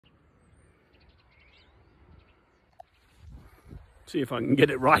See if I can get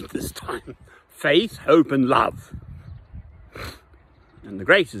it right this time. Faith, hope and love. And the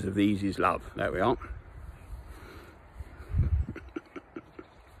greatest of these is love. There we are.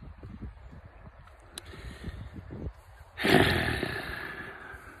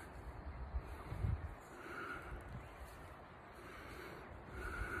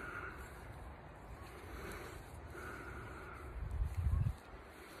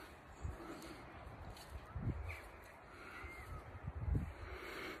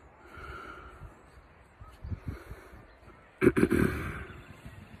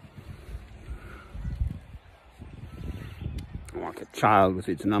 Like a child with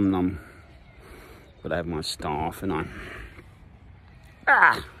its num-num. But I have my staff and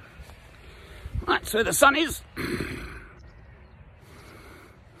that's where the sun is.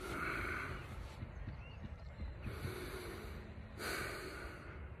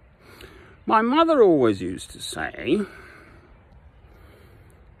 My mother always used to say,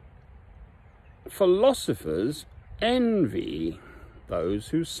 philosophers envy those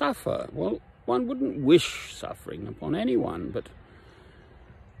who suffer. Well, one wouldn't wish suffering upon anyone, but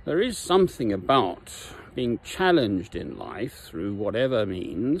there is something about being challenged in life through whatever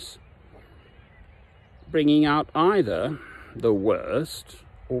means, bringing out either the worst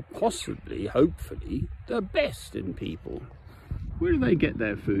or possibly, hopefully, the best in people. Where do they get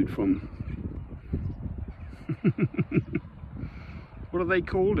their food from? What are they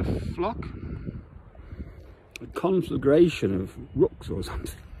called? A flock? A conflagration of rooks or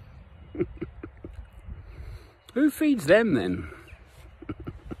something. Who feeds them then?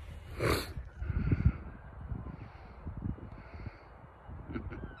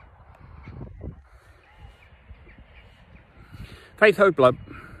 Faith, hope, love.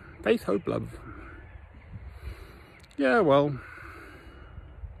 Faith, hope, love. Yeah, well,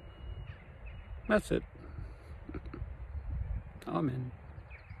 that's it. Amen.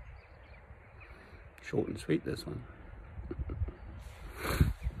 Short and sweet, this one.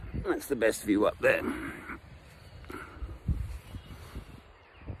 That's the best view up there.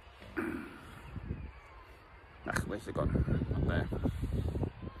 Where's it gone? Up there.